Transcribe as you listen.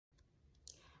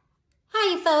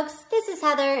Hi folks, this is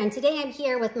Heather and today I'm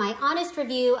here with my honest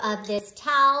review of this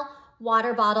TAL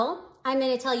water bottle. I'm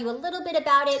going to tell you a little bit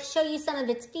about it, show you some of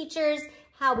its features,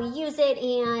 how we use it,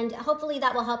 and hopefully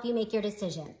that will help you make your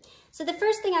decision. So the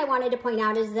first thing I wanted to point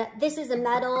out is that this is a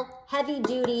metal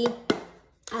heavy-duty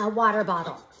water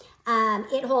bottle.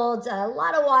 It holds a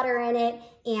lot of water in it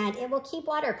and it will keep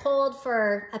water cold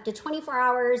for up to 24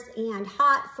 hours and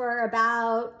hot for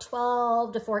about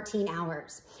 12 to 14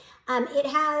 hours. It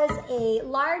has a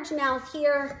large mouth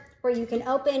here where you can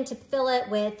open to fill it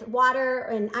with water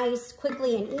and ice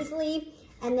quickly and easily.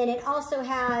 And then it also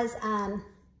has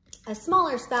a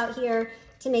smaller spout here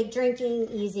to make drinking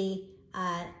easy.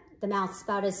 The mouth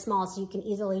spout is small so you can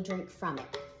easily drink from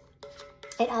it.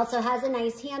 It also has a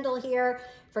nice handle here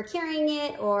for carrying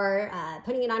it or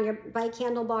putting it on your bike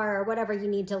handlebar or whatever you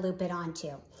need to loop it onto.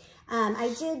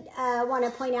 I did want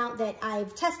to point out that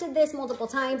I've tested this multiple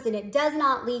times and it does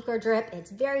not leak or drip. It's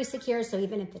very secure, so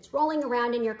even if it's rolling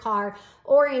around in your car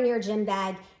or in your gym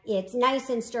bag, it's nice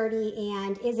and sturdy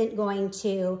and isn't going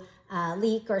to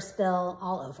leak or spill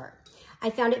all over. I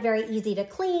found it very easy to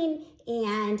clean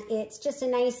and it's just a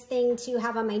nice thing to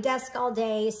have on my desk all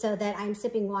day so that I'm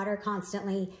sipping water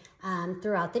constantly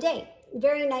throughout the day.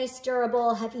 Very nice,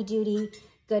 durable, heavy duty,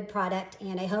 good product,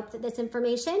 and I hope that this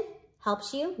information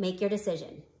helps you make your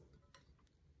decision.